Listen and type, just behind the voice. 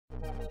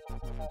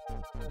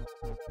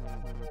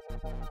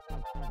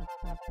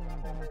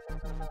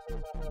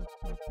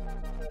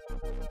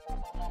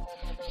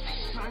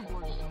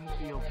Cyborgs don't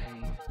feel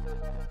pain.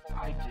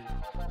 I do.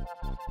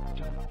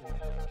 Don't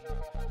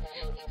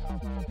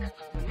do that again.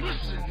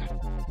 Listen!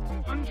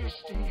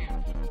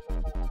 Understand.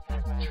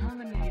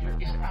 Terminator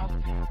is out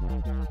there.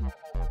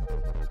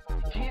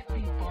 It can't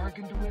be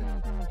bargained with.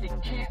 It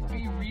can't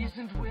be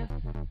reasoned with.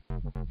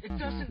 It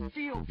doesn't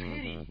feel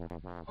pity,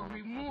 or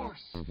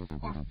remorse,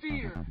 or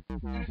fear.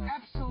 And it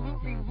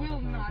absolutely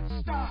will not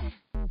stop.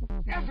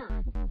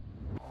 Ever.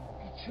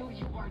 Until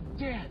you are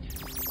dead.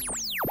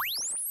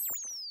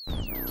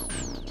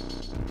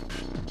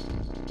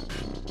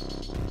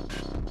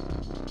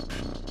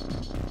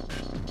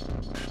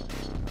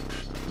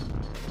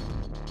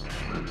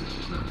 But this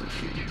is not the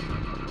future my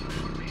mother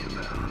warned me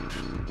about.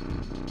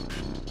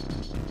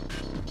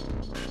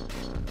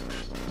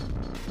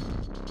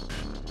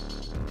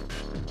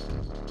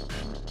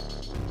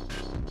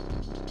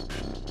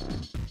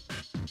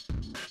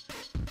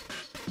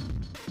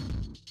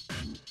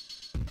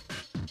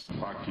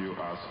 Fuck you,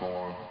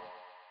 asshole.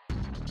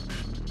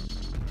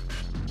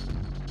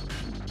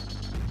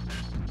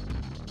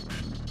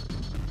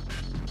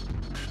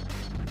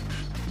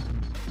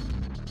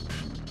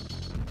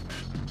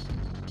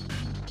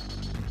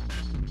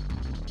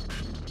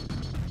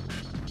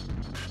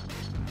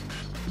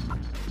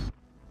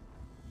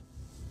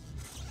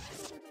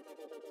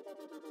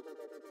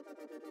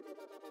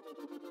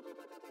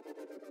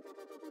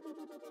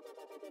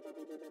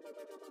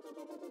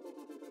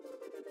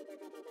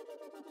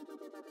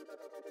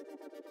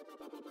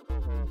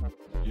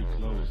 Your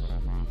clothes.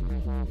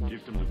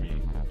 Give them to me.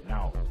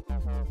 Now.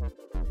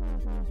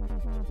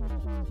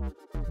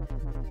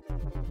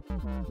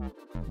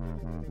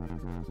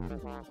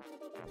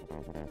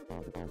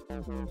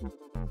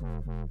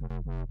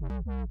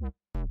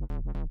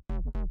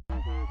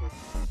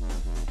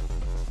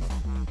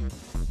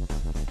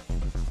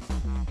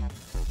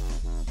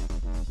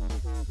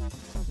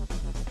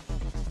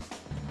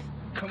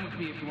 Come with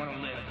me if you want to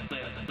live.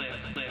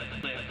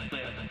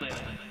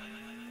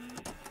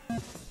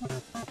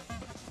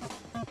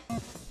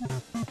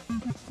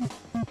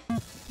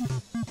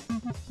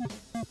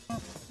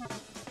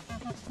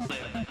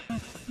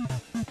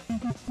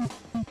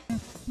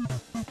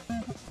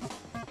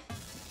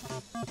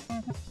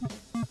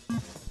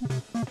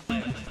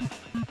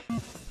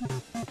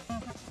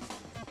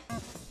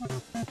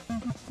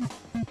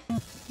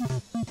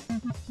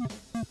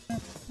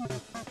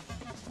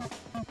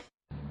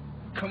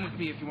 Come with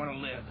me if you want to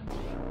live.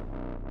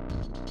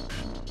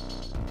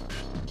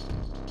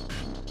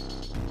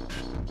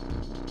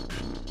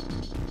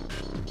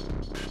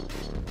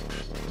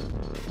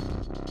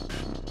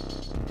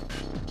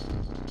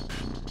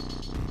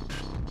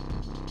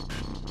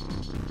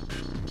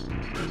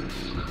 But this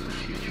is not the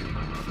future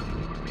my mother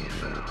warned me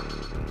about.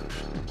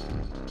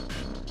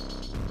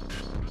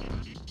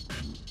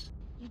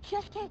 You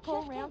just can't go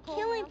around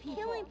killing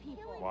people.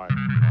 Why?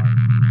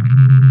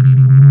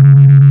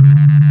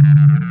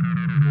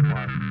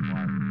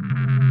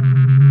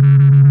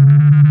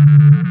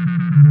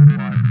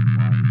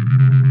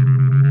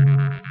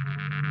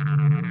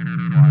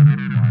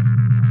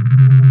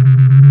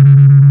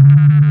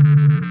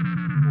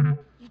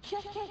 You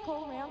just can't go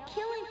around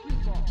killing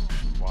people.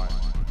 Why?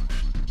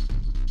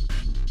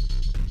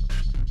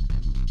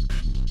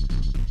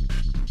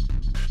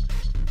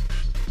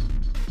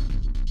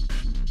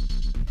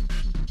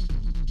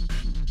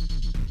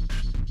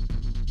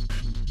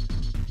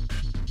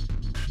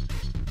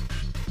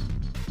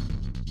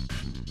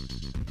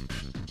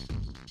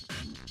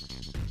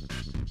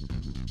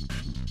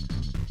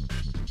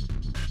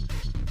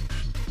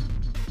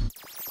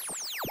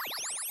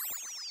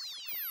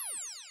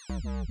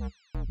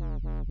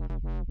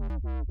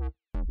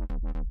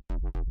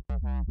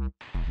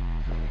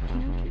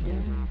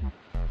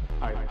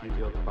 I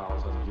revealed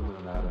files on human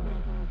anatomy.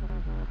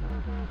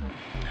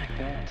 I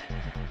bet.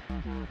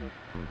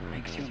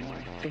 Makes you a more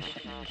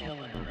efficient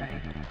killer,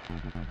 right?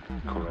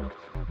 Correct.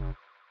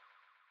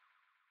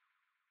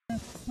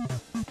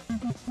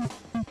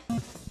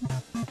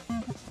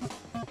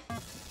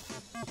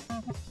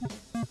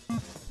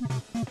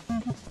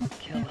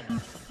 Killer.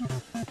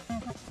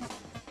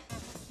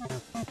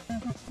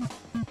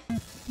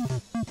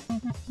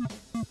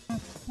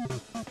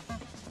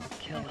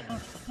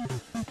 Killer.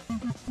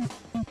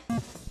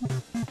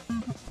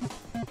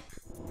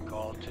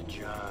 Call to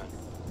John.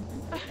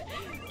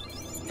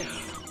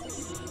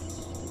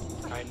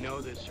 I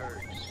know this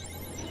hurts.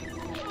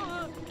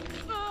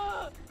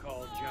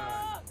 Call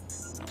John.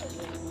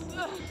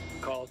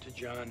 Call to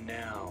John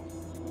now.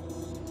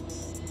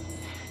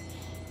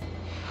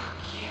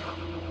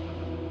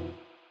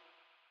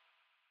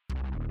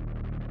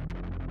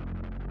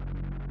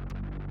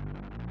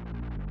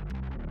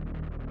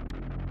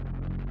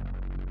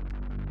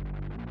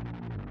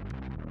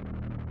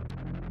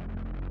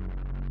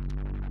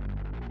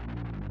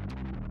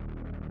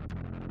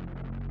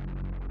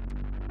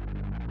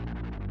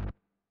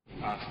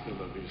 Hasta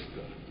la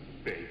vista,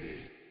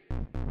 baby.